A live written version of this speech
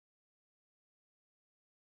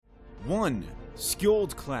1.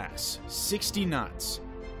 Skjold class, 60 knots.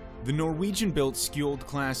 The Norwegian-built Skjold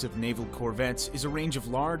class of naval corvettes is a range of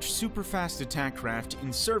large, super-fast attack craft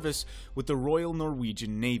in service with the Royal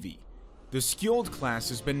Norwegian Navy. The Skjold class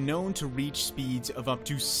has been known to reach speeds of up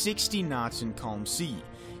to 60 knots in calm sea,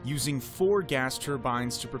 using 4 gas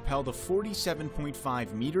turbines to propel the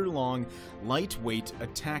 47.5-meter-long, lightweight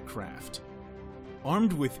attack craft.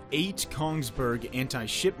 Armed with 8 Kongsberg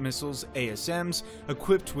anti-ship missiles ASMs,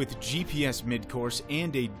 equipped with GPS midcourse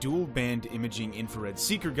and a dual-band imaging infrared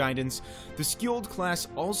seeker guidance, the Skjold class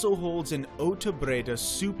also holds an Otobreda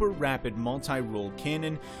super-rapid multi-role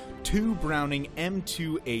cannon, 2 Browning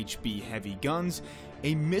M2HB heavy guns,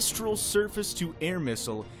 a Mistral surface-to-air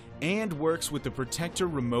missile, and works with the Protector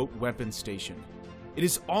remote weapon station. It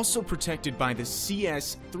is also protected by the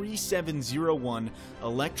CS-3701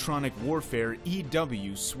 Electronic Warfare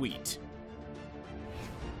EW suite.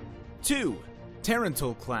 2.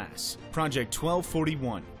 Tarantul class, Project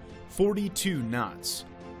 1241, 42 knots.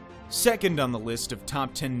 Second on the list of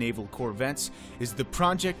top 10 naval corvettes is the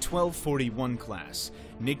Project 1241 class,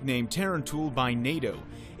 nicknamed Tarantul by NATO,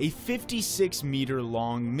 a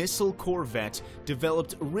 56-meter-long missile corvette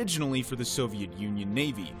developed originally for the Soviet Union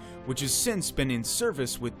Navy, which has since been in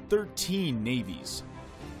service with 13 navies.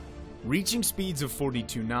 Reaching speeds of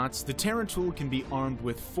 42 knots, the Tarantul can be armed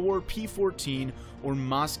with 4 P-14 or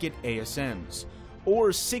Musket ASMs,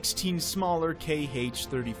 or 16 smaller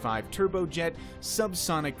KH-35 turbojet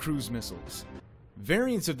subsonic cruise missiles.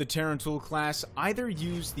 Variants of the Tarantul class either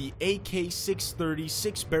use the AK-630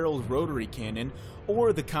 6-barreled rotary cannon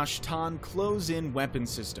or the Kashtan close-in weapon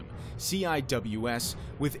system, CIWS,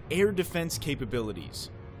 with air defense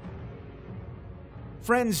capabilities.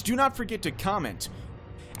 Friends, do not forget to comment,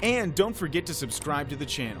 and don't forget to subscribe to the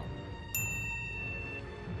channel.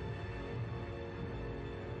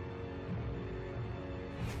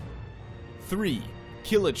 3.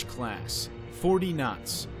 Kilic class, 40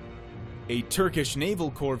 knots. A Turkish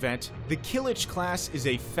naval corvette, the Kilic class is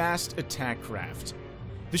a fast attack craft.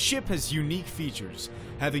 The ship has unique features,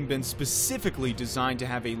 having been specifically designed to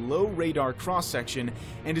have a low radar cross-section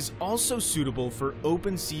and is also suitable for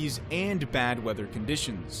open seas and bad weather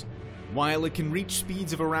conditions, while it can reach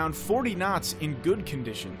speeds of around 40 knots in good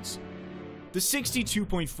conditions. The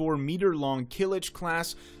 62.4-meter-long Kilic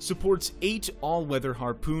class supports 8 all-weather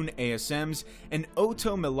Harpoon ASMs, an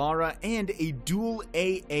Otto Melara, and a dual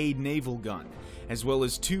AA naval gun, as well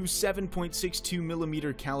as 2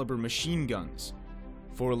 7.62mm caliber machine guns.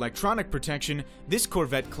 For electronic protection, this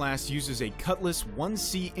corvette class uses a Cutlass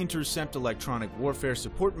 1C Intercept electronic warfare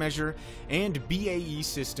support measure and BAE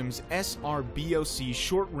Systems SRBOC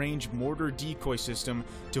short-range mortar decoy system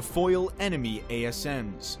to foil enemy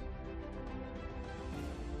ASMs.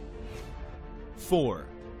 4.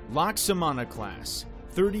 Laksamana class,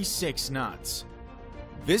 36 knots.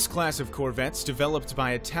 This class of corvettes, developed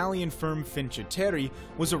by Italian firm Fincantieri,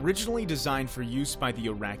 was originally designed for use by the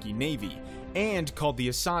Iraqi Navy and called the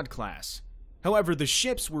Assad class. However, the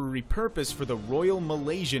ships were repurposed for the Royal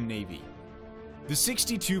Malaysian Navy. The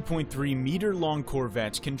 62.3-meter-long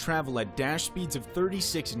corvette can travel at dash speeds of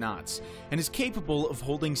 36 knots and is capable of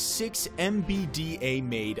holding 6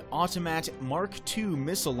 MBDA-made Automat Mark II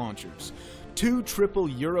missile launchers, 2 triple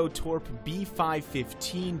Eurotorp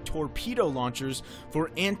B515 torpedo launchers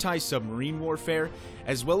for anti-submarine warfare,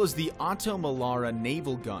 as well as the Otto Melara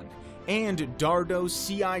naval gun, and Dardo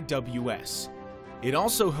CIWS. It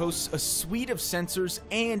also hosts a suite of sensors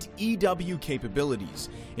and EW capabilities,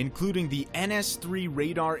 including the NS-3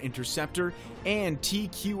 radar interceptor and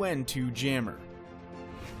TQN-2 jammer.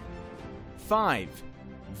 5.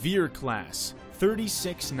 Veer class,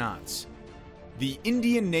 36 knots. The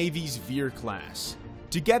Indian Navy's Veer class.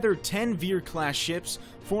 Together, 10 Veer class ships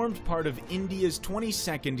formed part of India's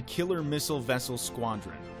 22nd Killer Missile Vessel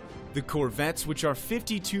Squadron. The corvettes, which are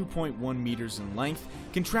 52.1 meters in length,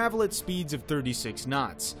 can travel at speeds of 36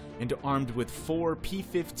 knots, and armed with 4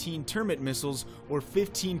 P-15 Termit missiles or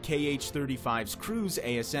 15 KH-35's cruise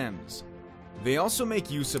ASMs. They also make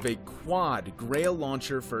use of a quad Grail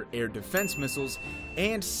launcher for air defense missiles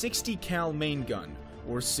and 60 cal main gun,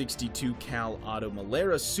 or 62 cal Otto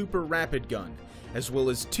Melara super rapid gun, as well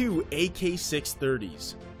as 2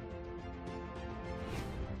 AK-630s.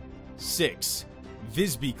 6.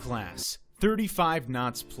 Visby class, 35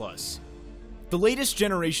 knots plus. The latest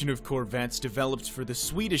generation of corvettes developed for the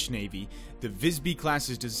Swedish Navy, the Visby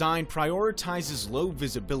class's design prioritizes low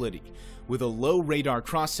visibility, with a low radar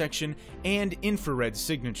cross-section and infrared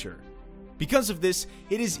signature. Because of this,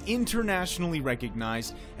 it is internationally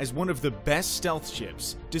recognized as one of the best stealth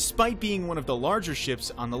ships, despite being one of the larger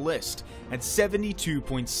ships on the list, at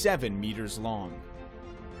 72.7 meters long.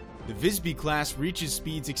 The Visby class reaches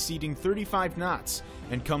speeds exceeding 35 knots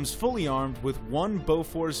and comes fully armed with one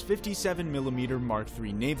Bofors 57mm Mark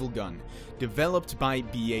III naval gun, developed by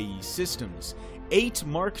BAE Systems, 8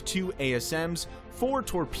 Mark II ASMs, 4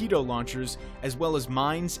 torpedo launchers, as well as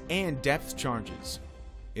mines and depth charges.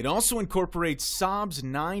 It also incorporates Saab's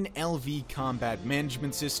 9LV combat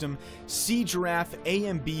management system, Sea Giraffe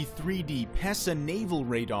AMB 3D PESA naval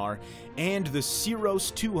radar, and the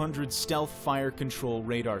Ceros 200 stealth fire control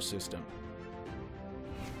radar system.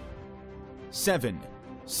 7.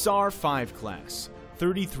 SAR 5 class,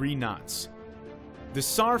 33 knots. The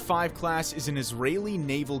SAR 5 class is an Israeli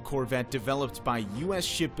naval corvette developed by U.S.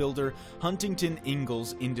 shipbuilder Huntington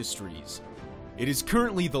Ingalls Industries. It is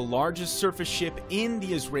currently the largest surface ship in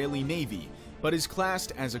the Israeli Navy, but is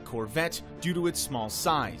classed as a corvette due to its small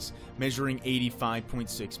size, measuring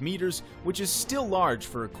 85.6 meters, which is still large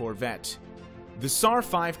for a corvette. The SAR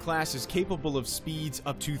 5 class is capable of speeds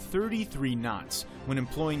up to 33 knots when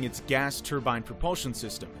employing its gas turbine propulsion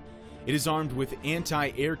system. It is armed with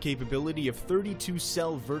anti-air capability of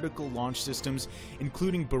 32-cell vertical launch systems,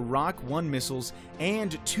 including Barak 1 missiles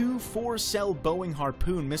and 2 4-cell Boeing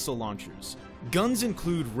Harpoon missile launchers. Guns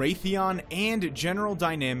include Raytheon and General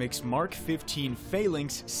Dynamics Mark 15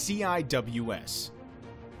 Phalanx CIWS.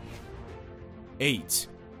 8.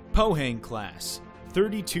 Pohang class,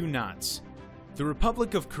 32 knots. The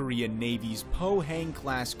Republic of Korea Navy's Pohang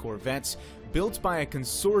class corvettes, built by a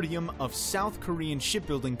consortium of South Korean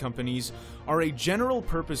shipbuilding companies, are a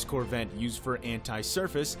general-purpose corvette used for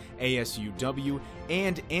anti-surface (ASUW)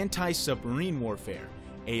 and anti-submarine warfare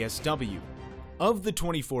 (ASW). Of the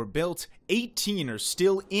 24 built, 18 are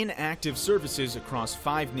still in active services across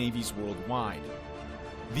 5 navies worldwide.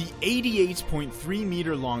 The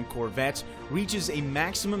 88.3-meter-long corvette reaches a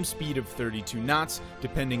maximum speed of 32 knots,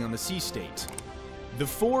 depending on the sea state. The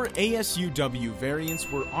 4 ASUW variants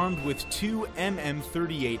were armed with 2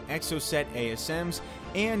 MM38 Exocet ASMs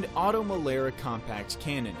and Automalera compact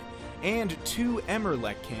cannon, and 2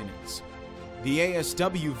 Emerlek cannons. The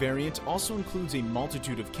ASW variant also includes a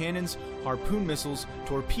multitude of cannons, harpoon missiles,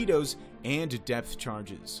 torpedoes, and depth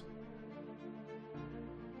charges.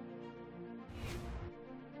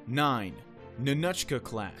 9. Nanuchka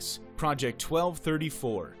class, Project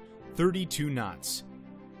 1234, 32 knots.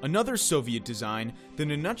 Another Soviet design, the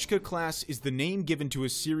Nanuchka class is the name given to a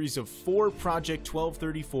series of 4 Project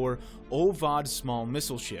 1234 OVOD small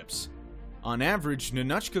missile ships. On average,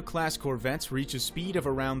 Nanuchka-class corvettes reach a speed of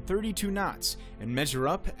around 32 knots and measure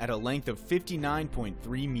up at a length of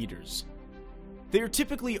 59.3 meters. They are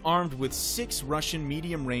typically armed with 6 Russian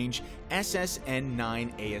medium-range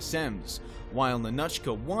SSN-9 ASMs, while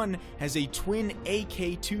Nanuchka-1 has a twin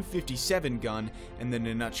AK-257 gun, and the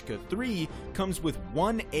Nanuchka-3 comes with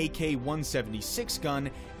one AK-176 gun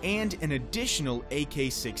and an additional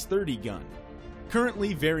AK-630 gun.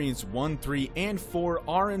 Currently, variants 1, 3, and 4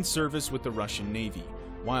 are in service with the Russian Navy,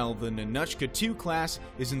 while the Nanuchka 2 class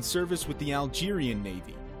is in service with the Algerian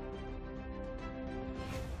Navy.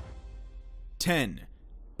 10.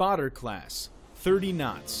 Badr class, 30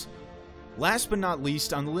 knots. Last but not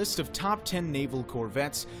least, on the list of top 10 naval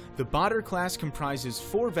corvettes, the Badr class comprises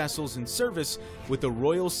 4 vessels in service with the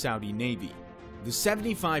Royal Saudi Navy. The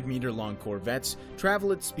 75-meter-long corvettes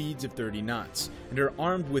travel at speeds of 30 knots and are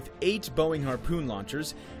armed with 8 Boeing Harpoon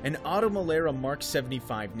launchers, an Automalera Mark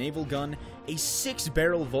 75 naval gun, a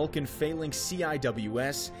 6-barrel Vulcan Phalanx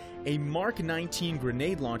CIWS, a Mark 19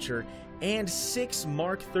 grenade launcher, and 6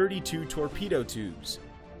 Mark 32 torpedo tubes.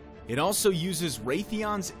 It also uses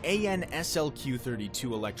Raytheon's AN/SLQ-32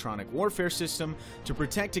 electronic warfare system to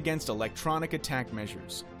protect against electronic attack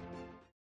measures.